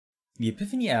The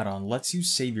Apipheny add-on lets you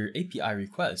save your API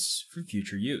requests for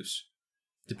future use.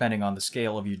 Depending on the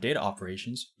scale of your data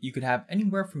operations, you could have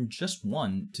anywhere from just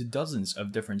one to dozens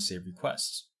of different save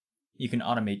requests. You can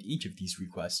automate each of these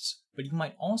requests, but you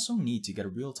might also need to get a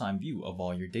real-time view of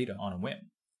all your data on a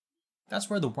whim. That's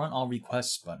where the Run All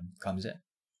Requests button comes in.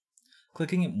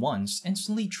 Clicking it once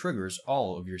instantly triggers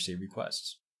all of your save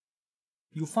requests.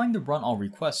 You'll find the Run All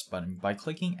Requests button by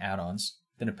clicking Add-ons,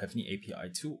 then Apipheny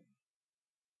API Tool.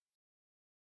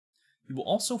 You will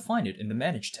also find it in the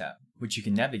Manage tab, which you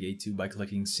can navigate to by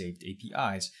clicking Saved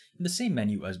APIs in the same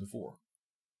menu as before.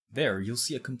 There, you'll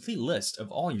see a complete list of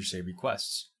all your save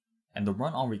requests, and the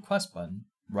Run All Requests button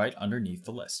right underneath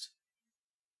the list.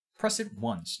 Press it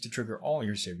once to trigger all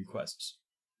your save requests.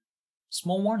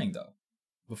 Small warning though,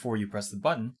 before you press the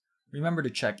button, remember to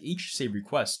check each save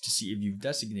request to see if you've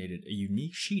designated a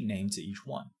unique sheet name to each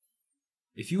one.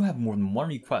 If you have more than one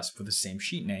request for the same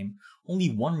sheet name, only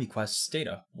one request's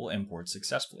data will import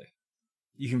successfully.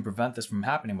 You can prevent this from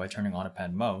happening by turning on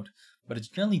append mode, but it's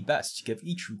generally best to give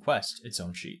each request its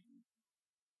own sheet.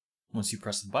 Once you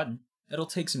press the button, it'll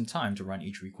take some time to run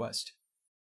each request.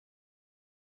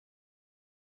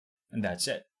 And that's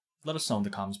it. Let us know in the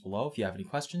comments below if you have any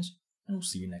questions, and we'll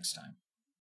see you next time.